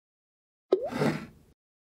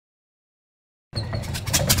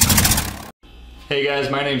Hey guys,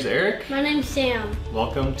 my name's Eric. My name's Sam.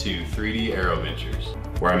 Welcome to 3D Aero Ventures,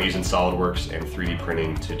 where I'm using SolidWorks and 3D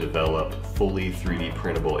printing to develop fully 3D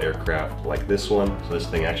printable aircraft like this one, so this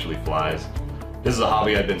thing actually flies. This is a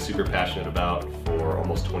hobby I've been super passionate about for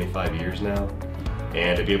almost 25 years now,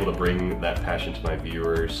 and to be able to bring that passion to my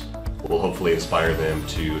viewers will hopefully inspire them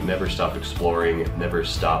to never stop exploring, never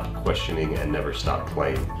stop questioning, and never stop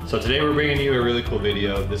playing. So today we're bringing you a really cool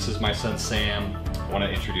video. This is my son Sam. I want to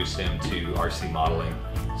introduce him to RC modeling.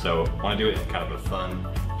 So I want to do it in kind of a fun,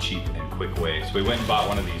 cheap, and quick way. So we went and bought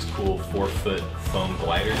one of these cool 4-foot foam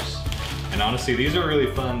gliders. And honestly, these are really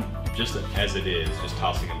fun just as it is, just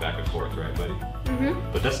tossing them back and forth, right buddy?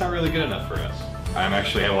 Mm-hmm. But that's not really good enough for us. I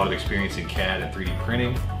actually have a lot of experience in CAD and 3D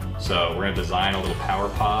printing. So we're going to design a little power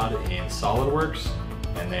pod in SolidWorks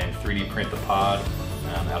and then 3D print the pod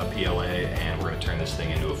out of PLA, and we're going to turn this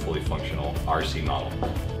thing into a fully functional RC model.